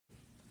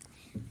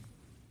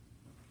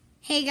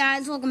Hey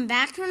guys, welcome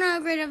back to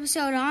another great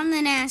episode on the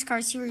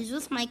NASCAR series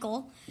with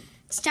Michael.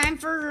 It's time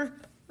for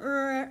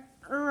a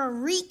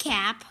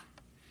recap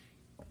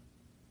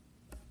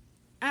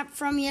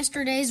from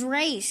yesterday's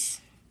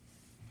race.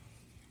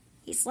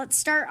 Yes, let's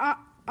start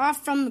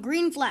off from the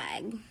green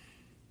flag.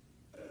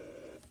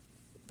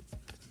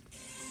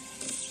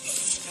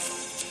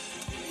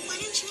 Why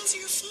didn't you answer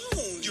your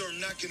phone? You're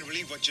not going to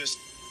believe what just...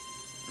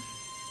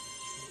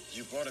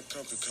 You bought a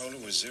Coca-Cola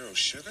with zero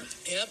sugar?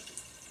 Yep.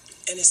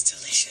 And it's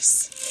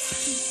delicious.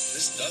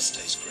 This does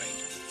taste great.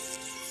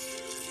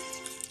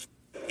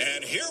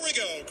 And here we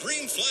go,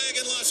 green flag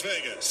in Las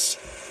Vegas.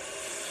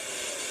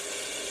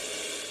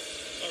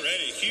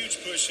 Already,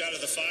 huge push out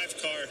of the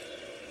 5-car.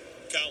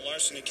 Kyle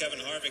Larson and Kevin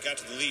Harvick got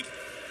to the lead.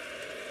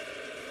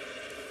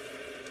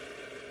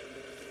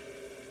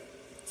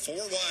 4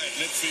 wide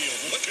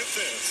midfield. Look at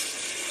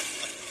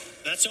this.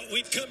 That's what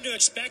we've come to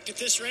expect at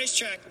this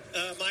racetrack,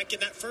 Mike, in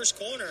that first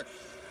corner.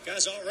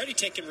 Guys already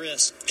taking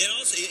risks. And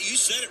also, you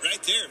said it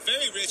right there.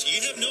 Very risky.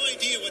 You have no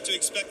idea what to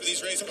expect with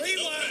these races.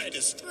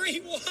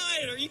 3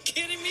 wide. Are you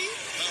kidding me?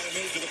 Power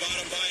move to the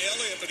bottom by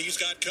Elliott, but he's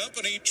got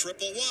company.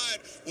 Triple wide.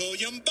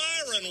 William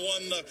Byron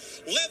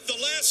led the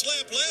last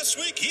lap last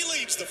week. He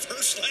leads the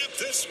first lap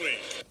this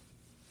week.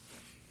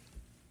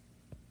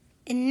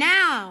 And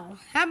now,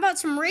 how about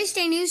some race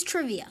day news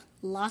trivia?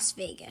 Las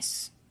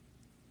Vegas.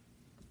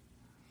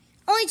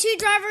 Only 2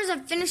 drivers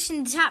have finished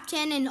in the top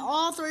 10 in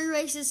all 3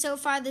 races so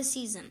far this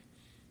season.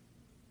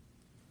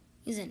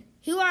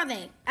 Who are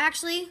they?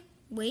 Actually,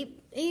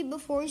 wait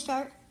before we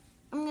start.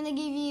 I'm going to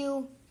give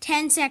you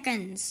 10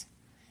 seconds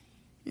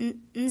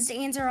to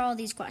answer all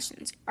these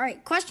questions. All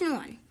right, question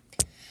 1.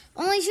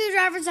 Only 2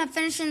 drivers have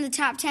finished in the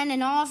top 10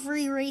 in all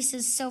 3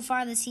 races so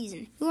far this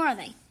season. Who are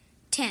they?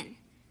 10,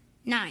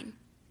 9,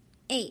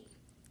 8,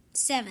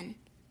 7,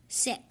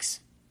 6,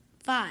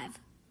 5,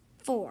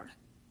 4,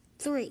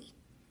 3,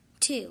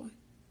 2,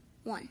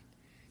 1.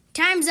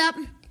 Time's up.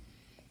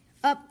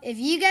 If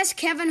you guessed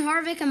Kevin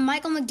Harvick and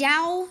Michael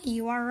McDowell,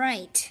 you are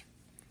right.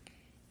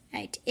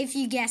 Right, if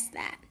you guessed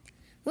that.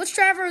 Which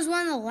driver has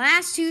won the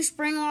last 2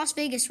 spring Las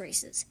Vegas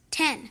races?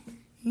 10,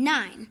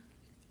 9,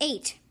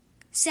 8,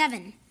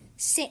 7,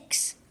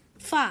 6,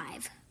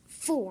 5,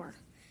 4,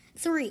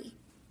 3,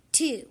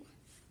 2,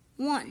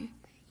 1.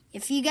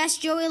 If you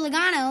guessed Joey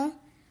Logano,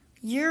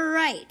 you're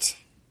right.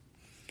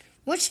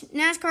 Which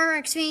NASCAR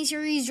Xfinity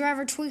Series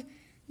driver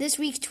this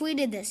week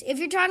tweeted this? If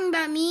you're talking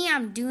about me,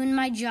 I'm doing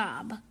my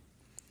job.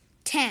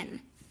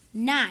 10,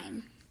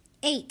 9,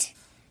 8,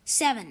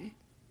 7,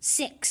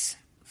 6,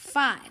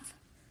 5,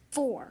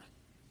 4,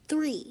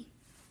 3,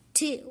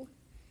 2,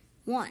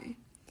 1.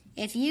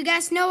 If you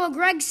guessed Noah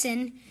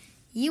Gragson,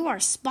 you are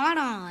spot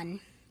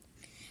on.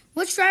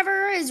 Which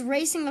driver is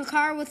racing a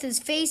car with his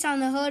face on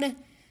the hood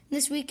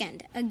this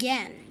weekend?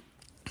 Again.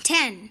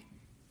 10,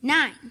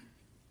 9,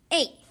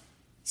 8,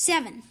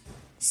 7,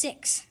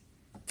 6,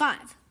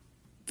 5,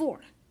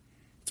 4,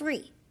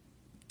 3,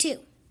 2,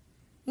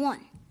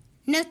 1.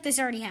 Note this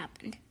already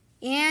happened.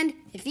 And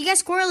if you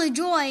guessed Corey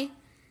LaJoie,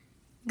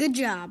 good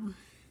job.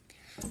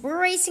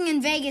 We're racing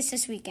in Vegas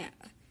this weekend.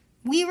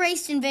 We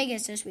raced in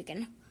Vegas this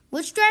weekend.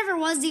 Which driver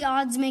was the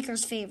odds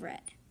maker's favorite?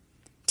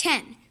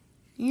 10,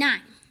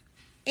 9,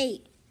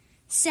 8,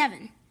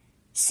 7,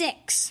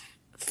 6,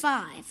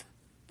 5,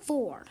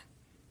 4,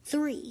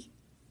 3,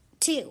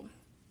 2,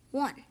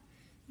 1.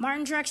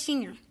 Martin Truex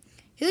Jr.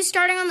 Who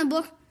started on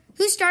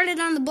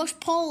the Busch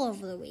pole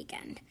over the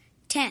weekend?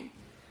 10,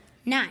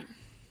 9,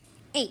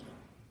 8,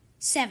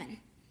 7,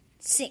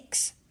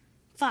 6,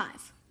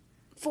 5,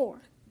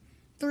 4,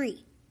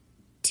 3,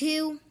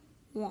 2,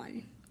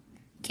 1.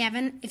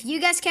 Kevin, if you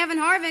guessed Kevin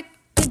Harvick,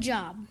 good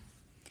job.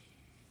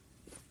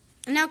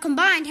 Now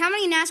combined, how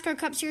many NASCAR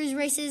Cup Series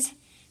races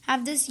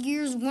have this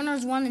year's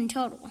winners won in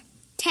total?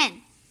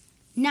 10,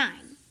 9,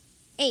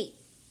 8,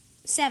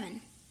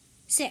 7,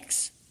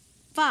 6,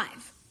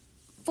 5,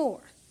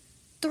 4,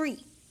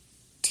 3,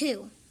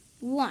 2,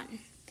 1.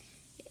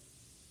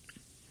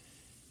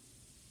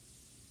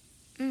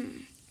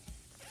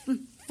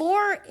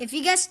 4, if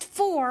you guessed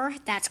 4,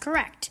 that's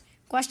correct.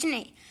 Question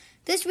 8.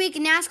 This week,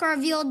 NASCAR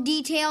revealed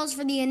details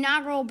for the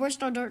inaugural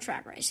Bristol Dirt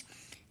Track race.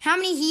 How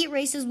many heat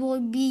races will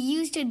be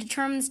used to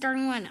determine the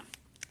starting lineup?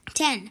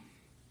 10,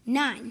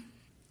 9,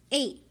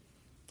 8,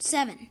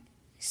 7,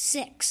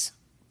 6,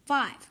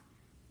 5,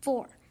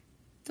 4,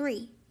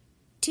 3,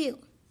 2,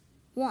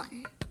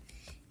 1.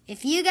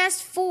 If you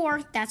guessed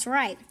 4, that's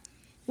right.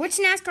 Which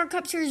NASCAR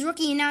Cup Series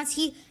rookie announced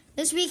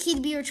this week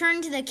he'd be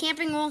returning to the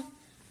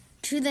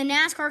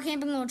NASCAR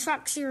Camping World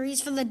Truck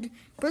Series for the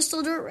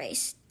Bristol Dirt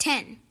Race?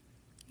 10,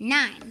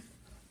 9,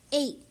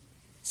 8,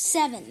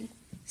 7,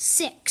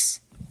 6,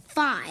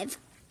 5,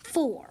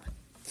 4,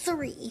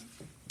 3,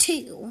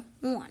 2,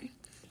 1.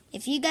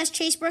 If you guessed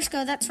Chase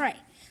Briscoe, that's right.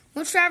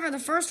 Which driver, the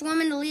first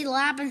woman to lead a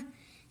lap in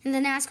the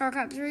NASCAR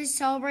Cup Series,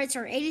 celebrates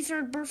her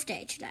 83rd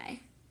birthday today?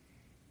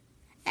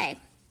 Hey,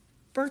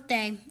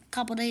 birthday a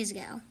couple days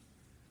ago.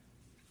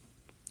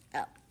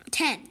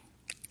 10,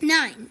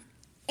 9,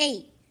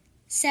 8,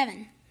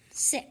 7,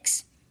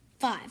 6,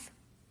 5,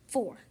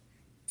 4,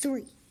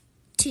 3,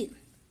 2,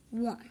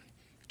 1.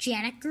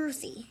 Janet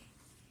Gerthy.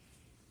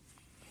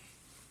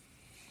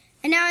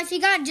 And now if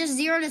you got just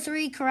 0 to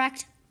 3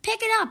 correct,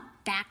 pick it up.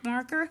 Back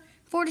marker.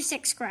 4 to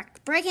 6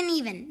 correct. Breaking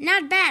even.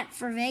 Not bad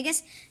for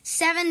Vegas.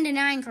 7 to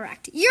 9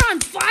 correct. You're on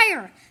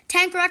fire.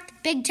 10 correct.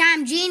 Big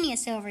time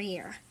genius over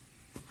here.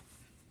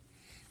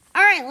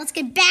 All right, let's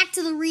get back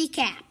to the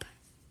recap.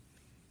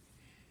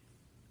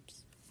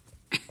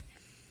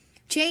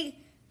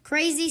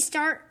 Crazy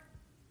start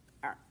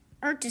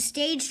to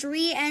stage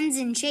 3 ends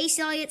in Chase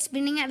Elliott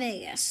spinning at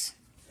Vegas.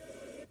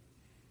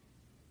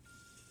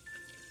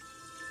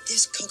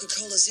 This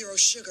Coca-Cola Zero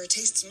Sugar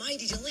tastes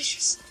mighty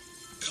delicious.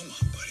 Come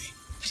on, buddy.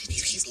 But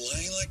You keep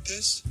lying like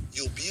this,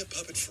 you'll be a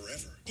puppet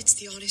forever. it's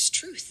the honest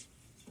truth.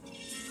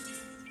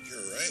 You're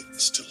right.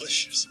 It's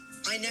delicious.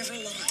 I never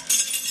lie.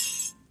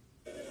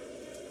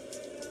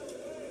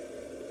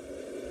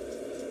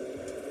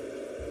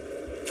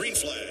 Green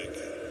flag.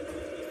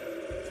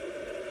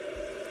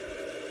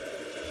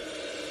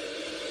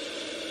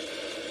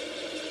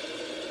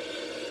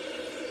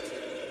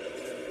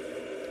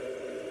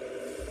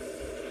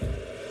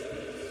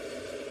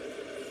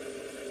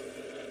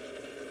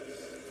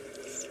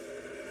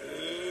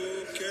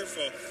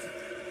 Careful.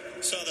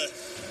 Saw the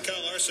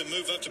Kyle Larson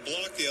move up to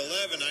block the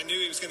 11. I knew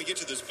he was going to get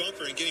to this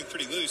bumper and get him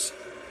pretty loose.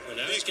 Well,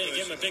 now he's going to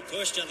give him a big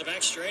push down the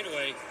back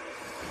straightaway.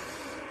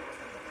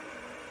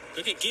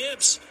 Look at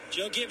Gibbs.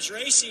 Joe Gibbs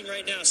racing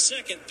right now.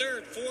 Second,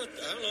 third, fourth.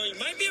 I don't know. He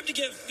might be able to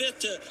give fifth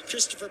to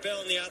Christopher Bell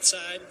on the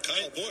outside.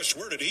 Kyle Busch,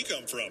 where did he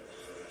come from?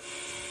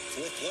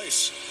 Fourth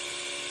place.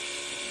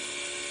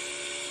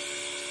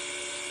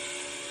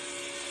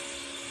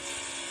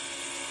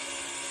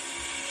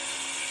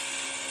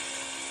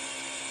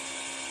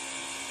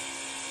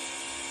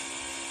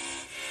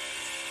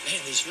 Man,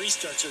 these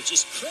restarts are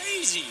just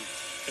crazy.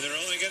 And they're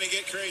only going to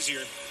get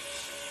crazier.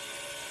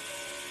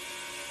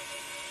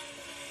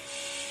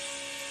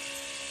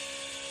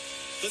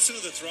 Listen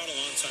to the throttle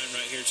on time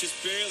right here. Just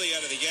barely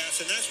out of the gas.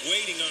 And that's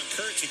waiting on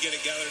Kurt to get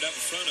it gathered up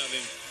in front of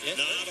him. Yeah.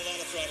 Not a lot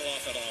of throttle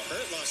off at all.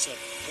 Kurt lost a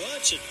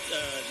bunch of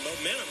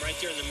momentum right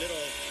there in the middle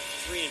of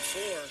 3 and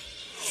 4.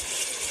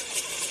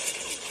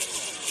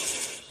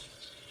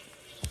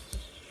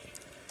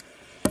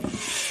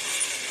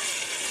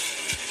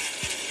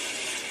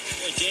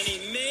 Boy,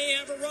 Danny may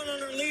have a run on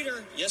our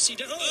leader. Yes, he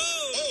does.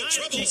 Oh,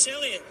 trouble. Chase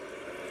Elliott.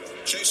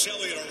 Chase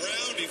Elliott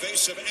around,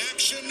 evasive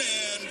action,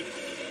 and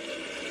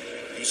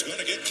he's going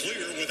to get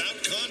clear without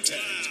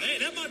contact. Hey,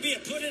 that might be a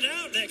put it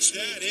out next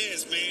week. That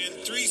is,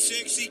 man.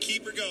 360,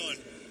 keep her going.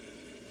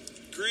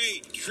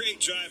 Great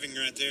driving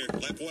right there.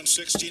 Lap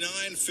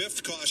 169,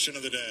 fifth caution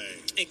of the day.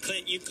 And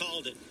Clint, you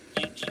called it.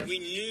 We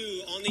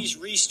knew on these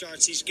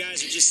restarts, these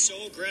guys are just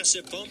so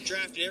aggressive, bump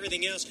draft and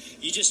everything else.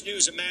 You just knew it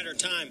was a matter of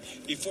time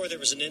before there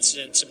was an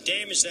incident. Some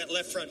damage to that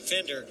left front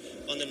fender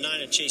on the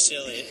 9 of Chase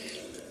Elliott.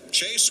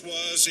 Chase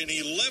was in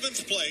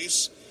 11th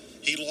place.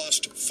 He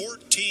lost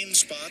 14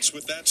 spots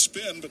with that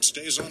spin, but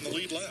stays on the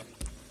lead lap.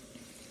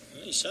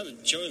 Well, you saw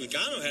that Joey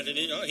Logano had it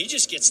in. Oh, he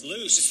just gets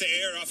loose. Just the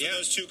air off of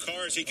those two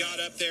cars. He got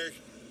up there.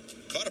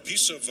 Caught a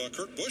piece of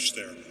Kurt Busch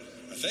there,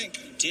 I think.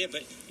 He did,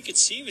 but you could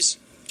see he was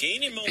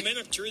gaining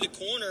momentum through the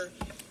corner,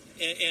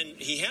 and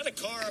he had a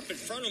car up in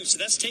front of him, so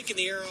that's taking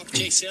the air off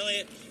Chase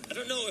Elliott. I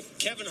don't know if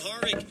Kevin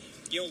Harvick,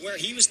 where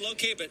he was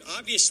located, but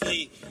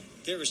obviously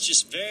there was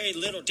just very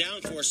little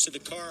downforce to the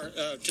car,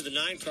 to the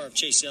 9 car of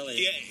Chase Elliott.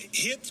 Yeah,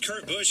 hit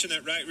Kurt Busch in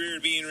that right rear.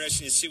 It'd be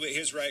interesting to see what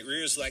his right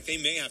rear is like. They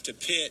may have to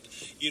pit.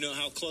 You know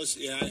how close.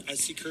 Yeah, I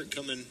see Kurt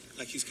coming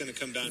like he's going to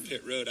come down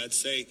pit road. I'd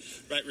say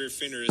right rear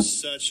fender is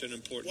such an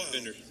important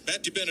fender.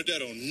 Matt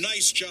DiBenedetto,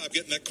 nice job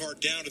getting that car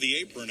down to the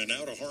apron and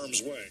out of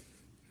harm's way.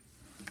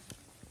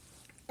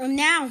 And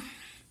now,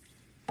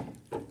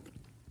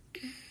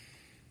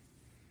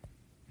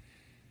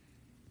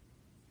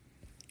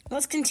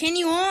 let's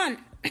continue on.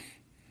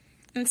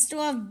 And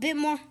still have a bit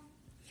more.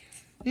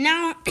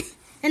 Now,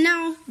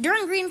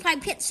 during green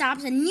flag pit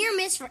stops, a near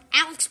miss for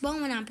Alex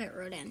Bowman on pit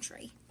road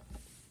entry.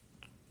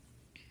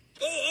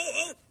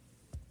 Oh.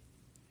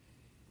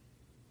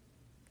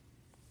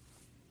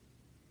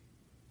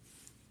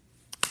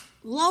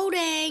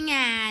 Loading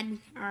ad.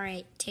 All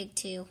right, take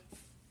 2.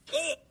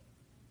 Oh.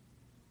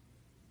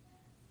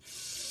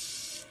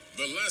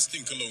 The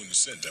lasting cologne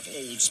scent of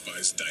Old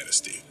Spice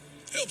Dynasty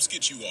helps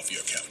get you off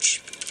your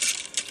couch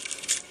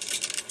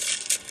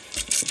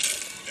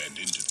and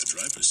into the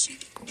driver's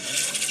seat.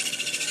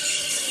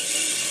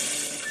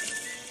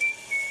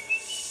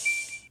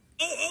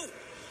 Oh.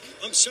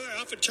 I'm sorry,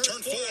 off of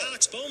turn 4,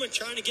 Alex Bowman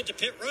trying to get to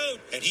pit road.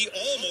 And he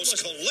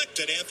almost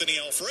collected Anthony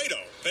Alfredo.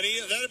 But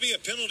that'd be a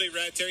penalty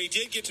right there. He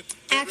did get to pit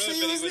Actually,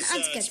 road, but it he was an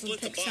was unscheduled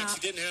split the pit box.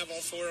 stop. He didn't have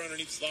all 4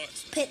 underneath the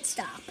box. Pit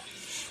stop.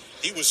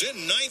 He was in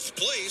 9th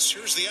place.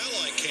 Here's the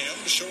ally cam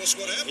to show us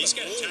what happened. He's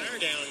got a tire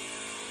down.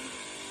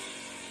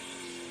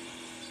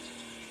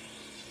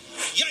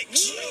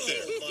 Yikes! Right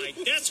there. Mike,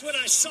 that's what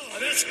I saw.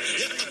 That's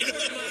right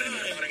in my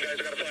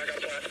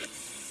eye.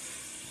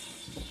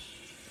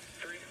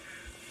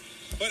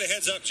 What a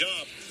heads-up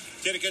job.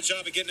 did a good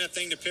job of getting that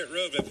thing to pit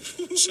road, but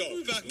So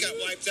we about got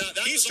wiped out.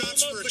 That he was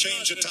stops for a almost the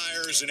change of caution.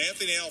 tires, and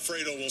Anthony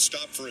Alfredo will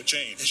stop for a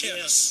change.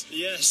 Yes.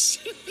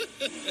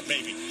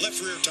 Maybe.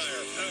 Left rear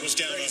tire was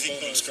down on Crazy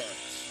Bowman's close.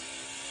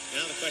 car.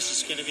 Now the question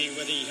is going to be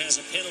whether he has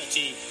a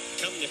penalty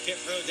coming to pit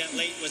road that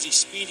late. Was he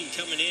speeding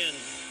coming in?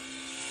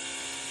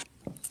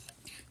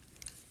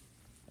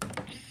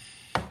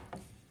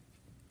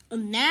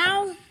 And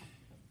now,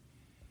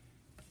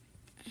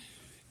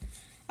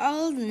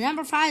 the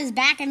number 5 is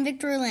back in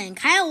victory lane.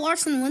 Kyle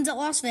Larson wins at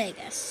Las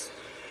Vegas.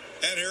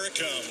 And here it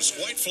comes.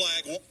 White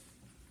flag.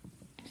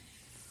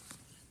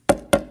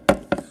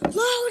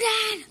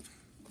 Loaded!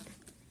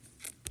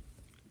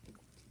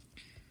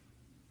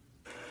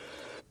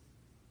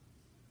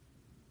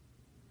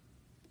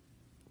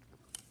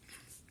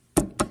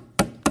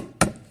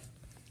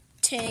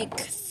 Take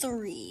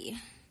 3.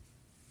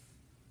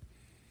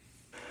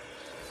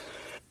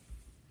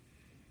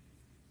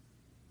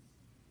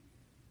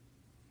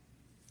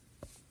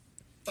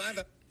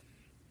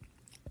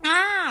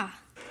 Ah!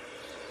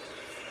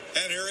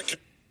 And here it comes.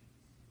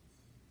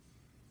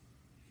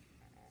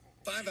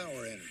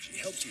 5-Hour Energy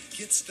helps you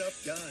get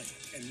stuff done.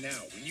 And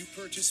now, when you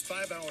purchase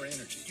 5-Hour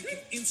Energy, you can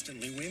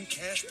instantly win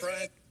cash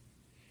prize.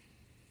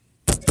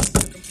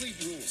 For complete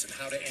rules and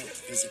how to enter,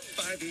 visit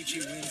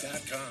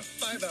 5hewin.com.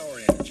 5-Hour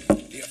Energy,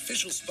 the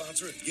official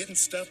sponsor of getting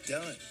stuff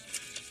done.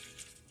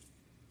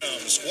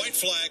 White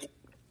flag.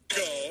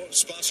 Go.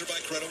 Sponsored by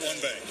Credit One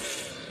Bank.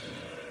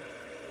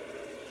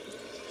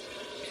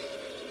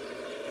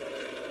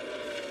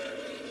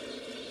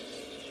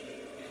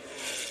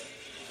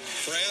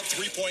 Brad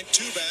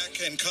 3.2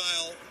 back, and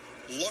Kyle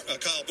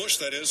Busch,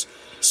 that is,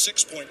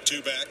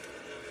 6.2 back.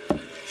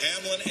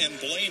 Hamlin and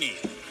Blaney,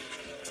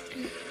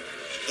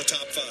 the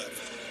top 5.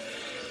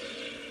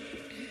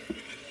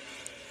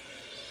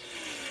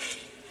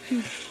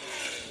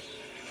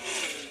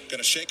 Going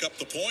to shake up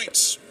the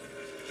points.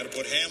 Going to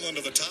put Hamlin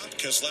to the top,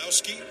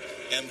 Keselowski,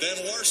 and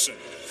then Larson,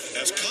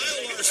 as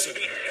Kyle Larson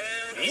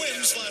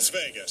wins Las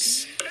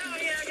Vegas. Hell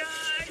yeah,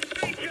 guys!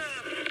 Great job!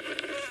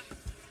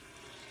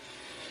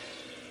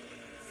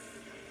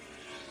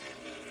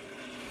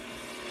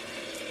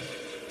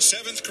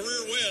 7th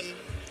career win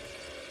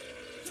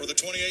for the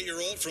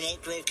 28-year-old from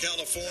Elk Grove,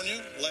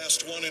 California.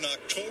 Last one in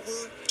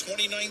October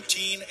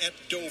 2019 at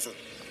Dover.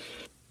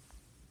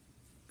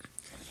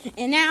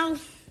 And now,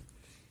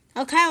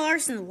 Kyle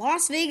Larson, the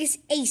Las Vegas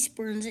ace,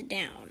 burns it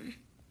down.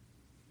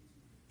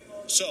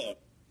 So,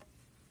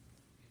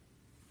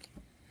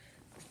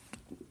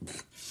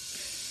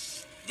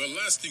 The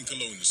lasting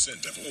cologne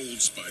scent of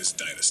Old Spice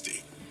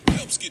Dynasty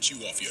helps get you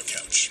off your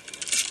couch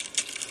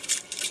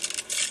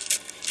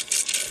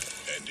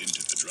and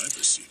into the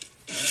driver's seat.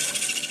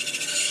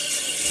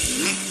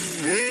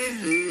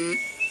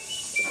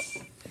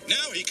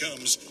 now he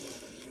comes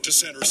to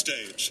center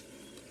stage.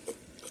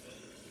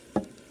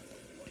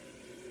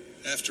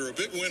 After a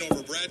big win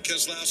over Brad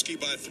Keselowski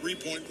by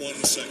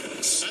 3.1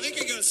 seconds. I think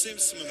you're going to see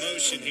some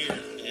emotion here.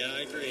 Yeah,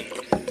 I agree.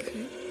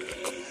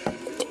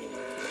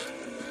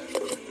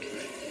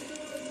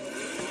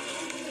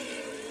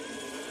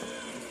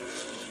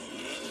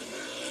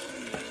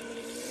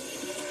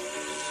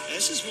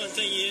 This is one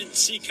thing you didn't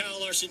see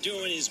Kyle Larson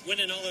doing is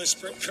winning all those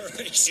sprint car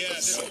races.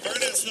 Yes,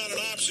 burnout's not an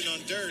option on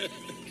dirt.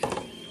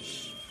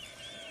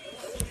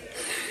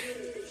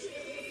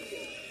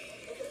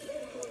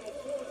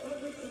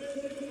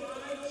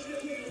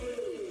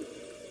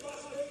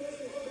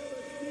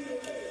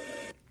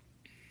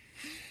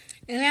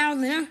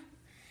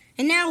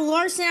 And now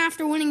Larson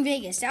after winning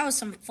Vegas. That was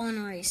some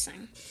fun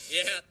racing.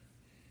 Yeah.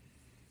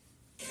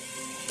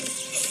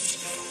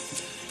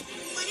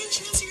 Why didn't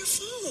you answer your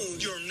phone?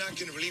 You're not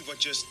going to believe what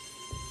just...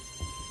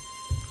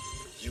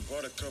 You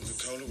bought a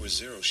Coca-Cola with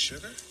 0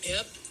 sugar?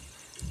 Yep.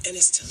 And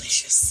it's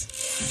delicious.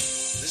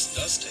 This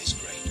does taste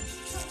great.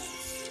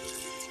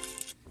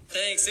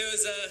 Thanks. It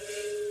was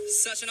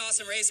such an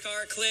awesome race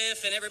car.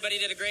 Cliff and everybody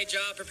did a great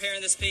job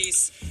preparing this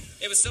piece.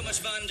 It was so much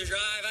fun to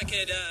drive. I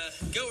could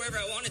go wherever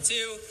I wanted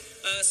to.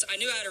 So I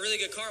knew I had a really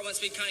good car once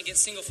we kind of get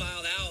single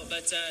filed out,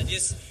 but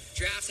just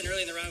drafting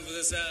early in the run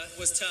was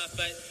tough.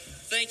 But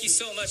thank you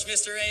so much,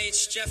 Mr.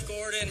 H, Jeff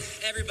Gordon,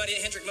 everybody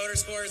at Hendrick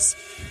Motorsports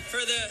for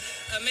the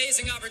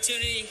amazing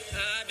opportunity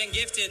I've been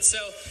gifted.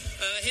 So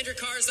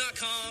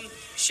HendrickCars.com,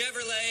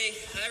 Chevrolet,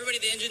 everybody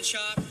at the engine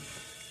shop,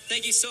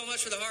 thank you so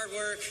much for the hard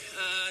work.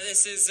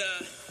 This is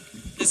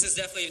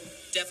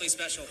definitely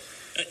special.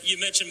 You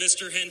mentioned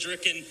Mr.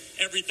 Hendrick and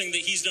everything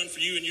that he's done for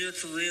you in your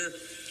career.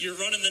 You're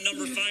running the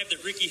number 5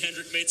 that Ricky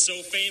Hendrick made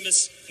so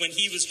famous when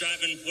he was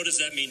driving. What does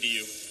that mean to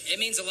you? It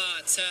means a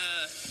lot.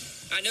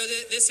 I know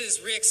that this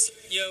is Rick's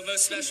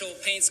most special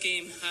paint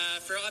scheme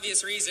for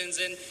obvious reasons,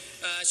 and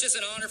it's just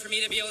an honor for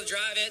me to be able to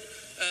drive it.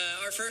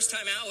 Our first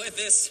time out with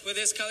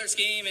this color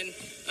scheme, and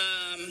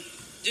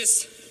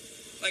just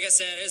like I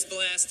said, it's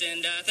blessed.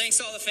 And thanks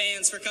to all the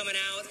fans for coming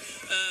out.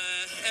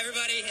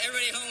 Everybody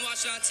at home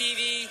watching on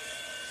TV.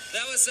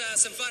 That was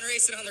some fun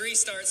racing on the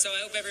restart, so I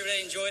hope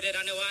everybody enjoyed it.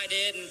 I know I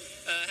did, and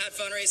had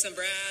fun racing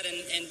Brad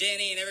and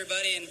Denny and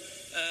everybody. And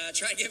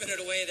tried giving it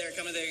away there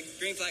coming to the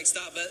green flag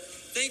stop. But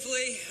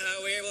thankfully,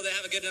 we were able to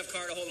have a good enough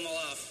car to hold them all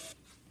off.